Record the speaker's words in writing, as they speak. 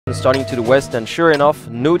starting to the west, and sure enough,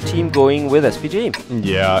 no team going with SPG.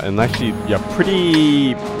 Yeah, and actually, yeah,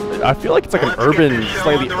 pretty. I feel like it's like an urban,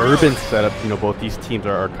 slightly urban setup. You know, both these teams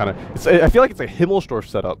are kind of. I feel like it's a Himmelsdorf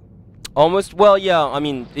setup. Almost. Well, yeah. I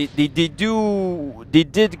mean, they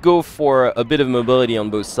did go for a bit of mobility on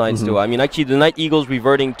both sides, though. I mean, actually, the NightEagles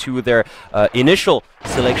reverting to their initial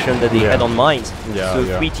selection that they had on mines. So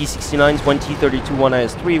 3 T69s, 1 T32, 1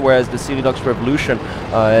 IS3, whereas the Silidux Revolution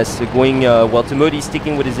is going well. Timothy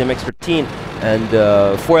sticking with his MX13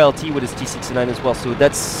 and 4 LT with his T69 as well. So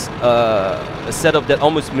that's a setup that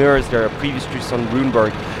almost mirrors their previous choice on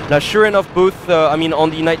Runeberg. Now, sure enough, both. I mean, on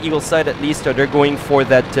the NightEagle side at least, they're going for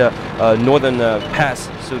that northern pass,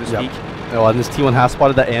 so to speak. Well, and this T1 has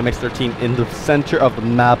spotted that AMX-13 in the center of the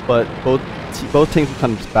map, but both teams will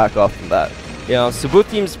kind of just back off from that. Yeah, so both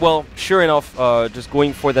teams, well, sure enough, just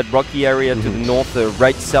going for that rocky area to the north,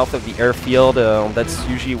 right south of the airfield. That's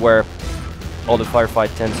usually where all the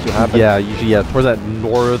firefight tends to happen. Yeah, usually towards that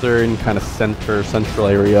northern kind of central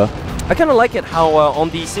area. I kind of like it how on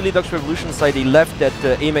the Silidux Revolution side they left that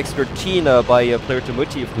AMX-13 by player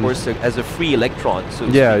Timothy, of course, as a free electron,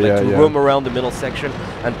 so to roam around the middle section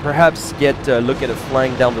and perhaps get a look at a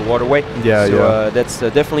flank down the waterway. That's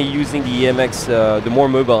definitely using the AMX, the more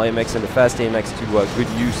mobile AMX and the fast AMX to good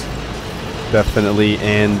use. Definitely,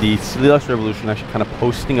 and the Silidux Revolution actually kind of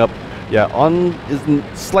posting up. Yeah,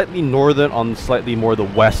 is slightly northern, on slightly more the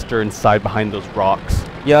western side behind those rocks.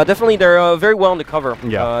 Yeah, definitely, they're very well on the cover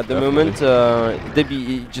at the moment. They'd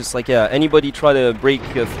be just like, anybody try to break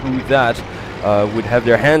through that would have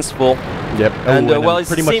their hands full. Yep. And well, it's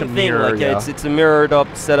the same thing. Like it's a mirrored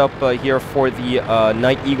up setup here for the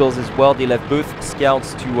NightEagles as well. They left both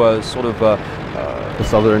scouts to sort of the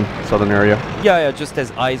southern area. Yeah, just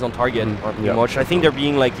as eyes on target, pretty much. I think they're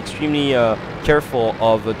being like extremely careful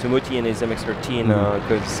of Timothy and his MX-13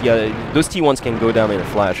 because those T1s can go down in a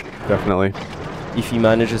flash. Definitely. If he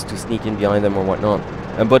manages to sneak in behind them or whatnot.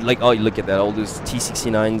 But like, oh, look at that, all those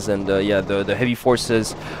T69s and the heavy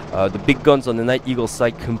forces, the big guns on the NightEagle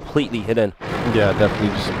side completely hidden. Yeah, definitely,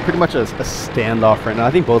 just pretty much a standoff right now.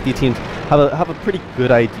 I think both these teams have a pretty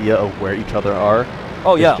good idea of where each other are.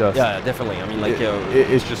 Oh yeah, definitely. I mean, like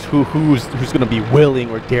it's just who's going to be willing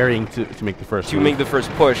or daring to make the first make the first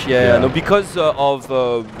push. No, because of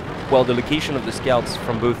well, the location of the scouts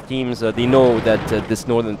from both teams, they know that this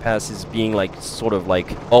northern pass is being like sort of like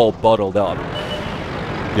all bottled up.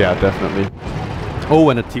 Yeah, definitely. Oh,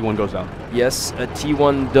 and a T1 goes down. Yes, a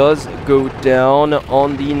T1 does go down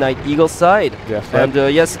on the NightEagle side. Yes, and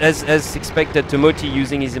yes, as expected, Timothy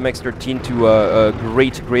using his MX-13 to a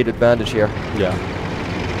great advantage here.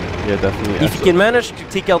 Yeah, definitely. If he can manage to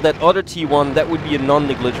take out that other T1, that would be a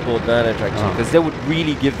non-negligible advantage, actually, because that would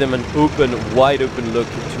really give them an wide open look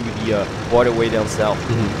to the waterway down south.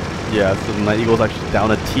 Yeah, so the NightEagles actually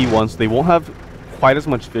down a T1, so they won't have quite as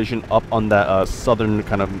much vision up on that southern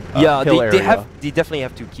kind of hill area. They definitely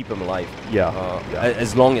have to keep them alive.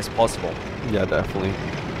 As long as possible. Yeah, definitely.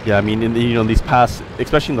 Yeah, I mean, in the, these past,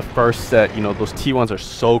 especially in the first set, those T1s are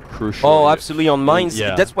so crucial. Oh, absolutely. On mines,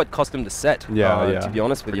 that's what cost them the set. To be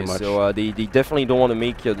honest with you. So they definitely don't want to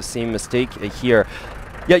make the same mistake here.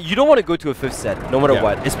 Yeah, you don't want to go to a fifth set, no matter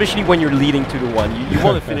what, especially when you're leading 2-1. You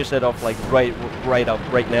want to finish that off like right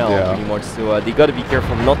now, pretty much. So they got to be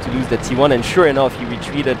careful not to lose that T1. And sure enough, he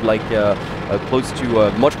retreated like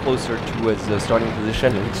much closer to his starting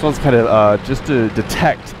position. This one's kind of just to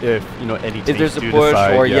detect if any if there's a push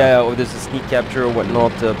or or there's a sneak capture or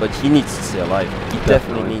whatnot. But he needs to stay alive. He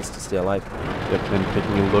definitely needs to stay alive. Yep. And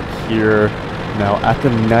taking a look here now at the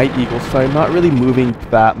NightEagle side, not really moving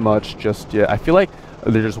that much just yet. I feel like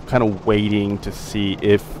they're just kind of waiting to see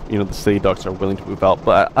if the Silidux are willing to move out,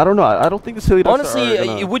 but I don't know. I don't think the Silidux honestly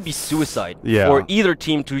it would be suicide for either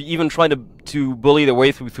team to even try to bully their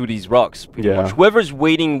way through these rocks. Pretty much. Whoever's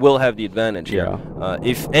waiting will have the advantage here.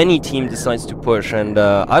 If any team decides to push, and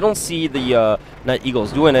I don't see the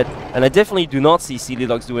NightEagles doing it, and I definitely do not see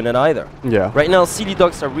Silidux doing it either. Right now,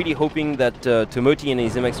 Silidux are really hoping that Timothy and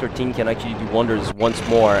his MX-13 can actually do wonders once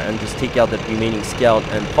more and just take out that remaining scout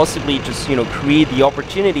and possibly just create the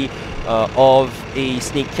opportunity of a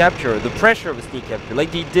sneak capture, the pressure of a sneak capture,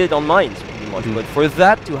 like they did on mines pretty much. But for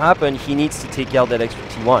that to happen, he needs to take out that extra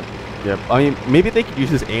T1. Yeah, I mean, maybe they could use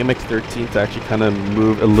his AMX-13 to actually kind of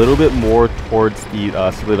move a little bit more towards the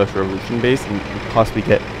Silidux Revolution base and possibly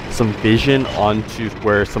get some vision onto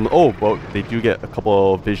where they do get a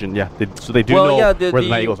couple of vision. So they do know where the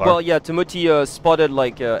NightEagles are. Well, Timothy spotted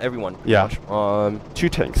like everyone. Two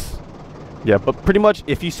tanks. Yeah, but pretty much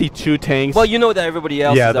if you see two tanks... Well, you know that everybody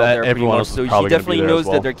else is out there pretty much, so he definitely knows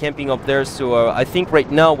that they're camping up there. So I think right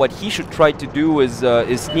now what he should try to do is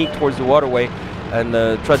sneak towards the waterway and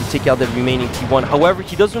try to take out the remaining T1. However,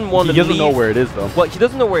 he doesn't want to leave. He doesn't know where it is, though. Well, he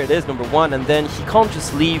doesn't know where it is, number one, and then he can't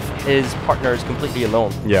just leave his partners completely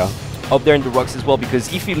alone. Yeah. Up there in the rocks as well,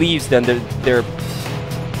 because if he leaves, then they're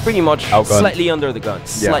pretty much outgunned. Slightly under the gun.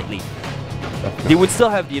 Slightly. Definitely. They would still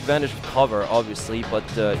have the advantage of cover, obviously, but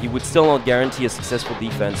he would still not guarantee a successful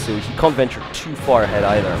defense, so he can't venture too far ahead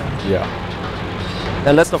either. Yeah.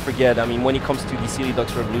 And let's not forget, I mean, when it comes to the Silly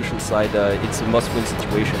Ducks Revolution side, it's a must-win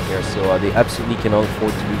situation here, so they absolutely cannot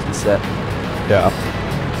afford to lose the set. Yeah.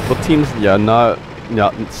 Both teams,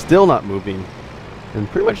 still not moving. And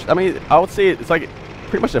pretty much, I mean, I would say it's like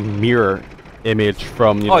pretty much a mirror image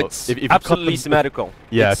from, it's if absolutely symmetrical.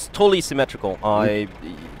 Yeah. It's totally symmetrical.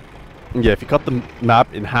 Yeah, if you cut the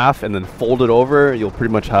map in half and then fold it over, you'll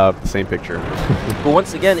pretty much have the same picture. But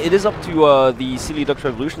once again, it is up to the Silly Ducks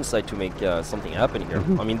Revolution side to make something happen here.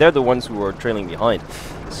 I mean, they're the ones who are trailing behind.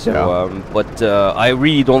 So, but I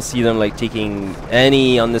really don't see them like taking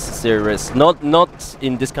any unnecessary risks. Not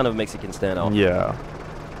in this kind of Mexican standout. Yeah,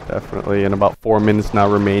 definitely. And about 4 minutes now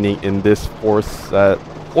remaining in this fourth set.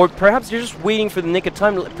 Or perhaps they're just waiting for the nick of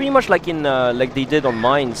time, pretty much like in like they did on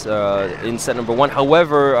Mines in set number 1.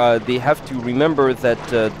 However, they have to remember that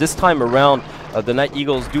this time around, the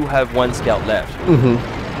NightEagles do have 1 scout left.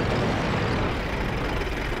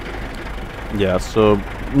 Yeah, so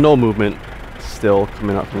no movement still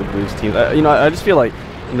coming out from the Blues team. I just feel like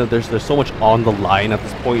there's so much on the line at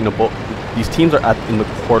this point. Both these teams are in the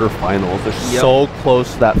quarterfinals. They're so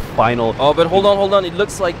close to that final. Oh, but hold on. It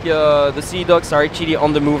looks like the Sea Ducks are actually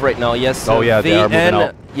on the move right now. Yes. Oh yeah, they are moving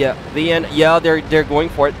out. Yeah, they're going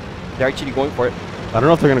for it. They're actually going for it. I don't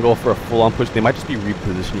know if they're gonna go for a full-on push. They might just be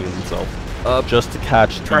repositioning themselves just to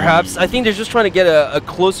catch. Perhaps I think they're just trying to get a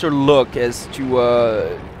closer look as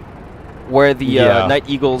to where the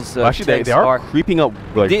NightEagles actually they are creeping up.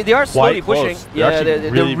 Like, they are slowly pushing. Yeah,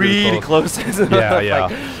 they're really close.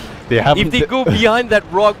 If they go behind that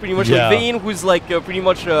rock, pretty much like Vayne, who's like pretty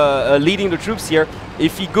much leading the troops here,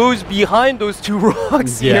 if he goes behind those 2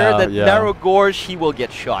 rocks here, that narrow gorge, he will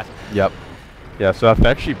get shot. Yep. Yeah, so that's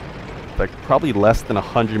actually like probably less than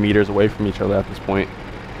 100 meters away from each other at this point.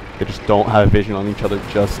 They just don't have vision on each other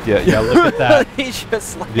just yet. Yeah, look at that.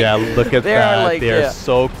 Just like look at that. Like, they are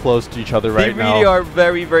so close to each other right now. They really are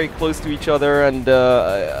very, very close to each other, and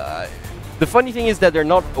the funny thing is that they're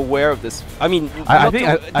not aware of this. I mean,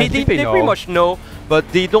 they pretty much know, but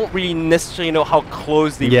they don't really necessarily know how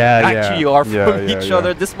close they actually are from each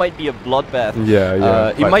other. This might be a bloodbath.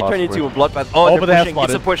 It might turn into a bloodbath. Oh, but they're pushing.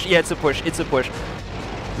 It's a push. Yeah, it's a push. It's a push.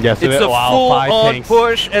 Yeah, so it's a full-on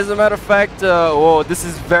push, as a matter of fact. This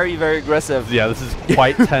is very, very aggressive. Yeah, this is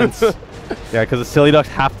quite tense. Yeah, because the Silly Ducks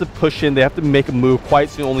have to push in. They have to make a move quite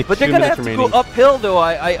soon. Only 2 minutes remaining. But they're going to have to go uphill, though.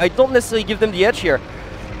 I don't necessarily give them the edge here.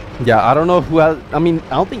 Yeah, I don't know who has. I mean,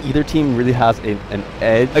 I don't think either team really has an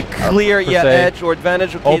edge. A clear edge or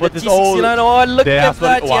advantage. Okay, but the T69. Oh, look at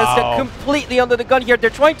that. Yes, they're completely under the gun here.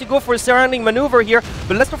 They're trying to go for a surrounding maneuver here.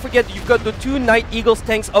 But let's not forget, you've got the 2 NightEagles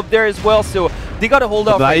tanks up there as well. So they got to hold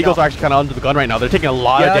off. The NightEagles are actually kind of under the gun right now. They're taking a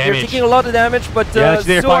lot of damage. Yeah, they're taking a lot of damage. But so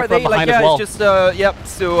are they. Like, it's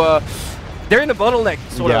just, so. They're in a bottleneck,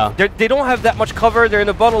 sort of. They don't have that much cover. They're in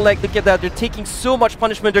a bottleneck. Look at that. They're taking so much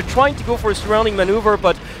punishment. They're trying to go for a surrounding maneuver,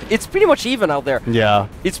 but it's pretty much even out there. Yeah.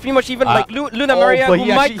 It's pretty much even. Like Luna Maria, who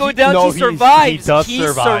might go down, he survives. He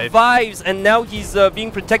survives, and now he's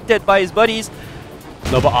being protected by his buddies.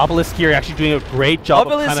 No, but Obelisk here actually doing a great job.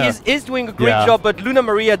 Obelisk is doing a great job, but Luna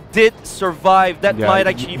Maria did survive. That might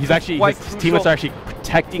actually his teammates are actually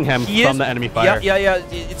protecting him from the enemy fire. Yeah.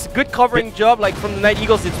 It's a good covering job, like from the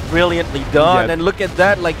NightEagles. It's brilliantly done. And look at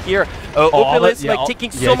that, like here, Obelisk like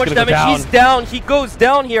taking so much damage. He's down. He goes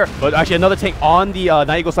down here. But actually, another tank on the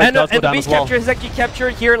NightEagles side does go down as well. And the base capture is actually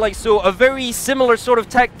captured here. Like so, a very similar sort of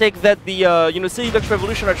tactic that the Silly Ducks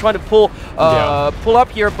Revolution are trying to pull up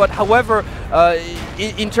here. But however,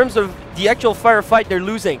 in terms of the actual firefight, they're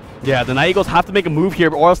losing. Yeah, the NightEagles have to make a move here,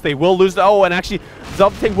 or else they will lose. Oh, and actually,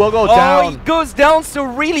 Zubtank will go down. Oh, he goes down. So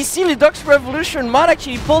really, Silly Ducks Revolution might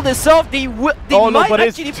actually pull this off. They might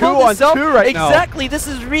actually pull this off. Exactly. This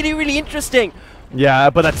is really, really interesting. Yeah,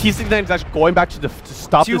 but that T69 is actually going back to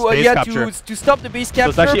stop this base capture. To stop the base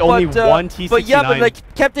capture. So it's actually only one T69. But yeah, but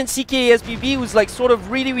like Captain CKSBB, who's like sort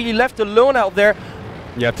of really, really left alone out there.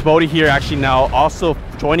 Yeah, Timoti here actually now also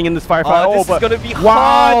joining in this firefight. This is going to be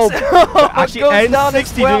hot. Wow! Actually,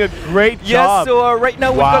 N60 doing a great job. Yes, so right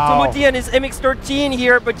now we've got Timoti and his MX-13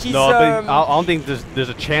 here, but he's... No, I don't think there's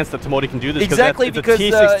a chance that Timoti can do this. Exactly, because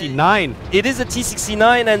it's a T69. It is a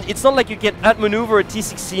T69, and it's not like you can outmaneuver a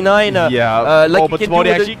T69. But Timoti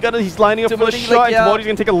actually he's lining up for the shot, and Timoti's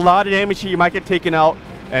going to take a lot of damage here. You might get taken out.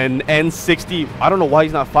 And N60, I don't know why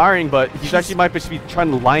he's not firing, but he's actually might just be trying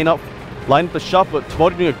to line up the shot, but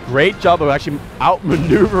Tomoto doing a great job of actually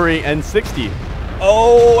outmaneuvering N60.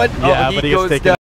 Oh, and yeah, he but he goes gets taken down.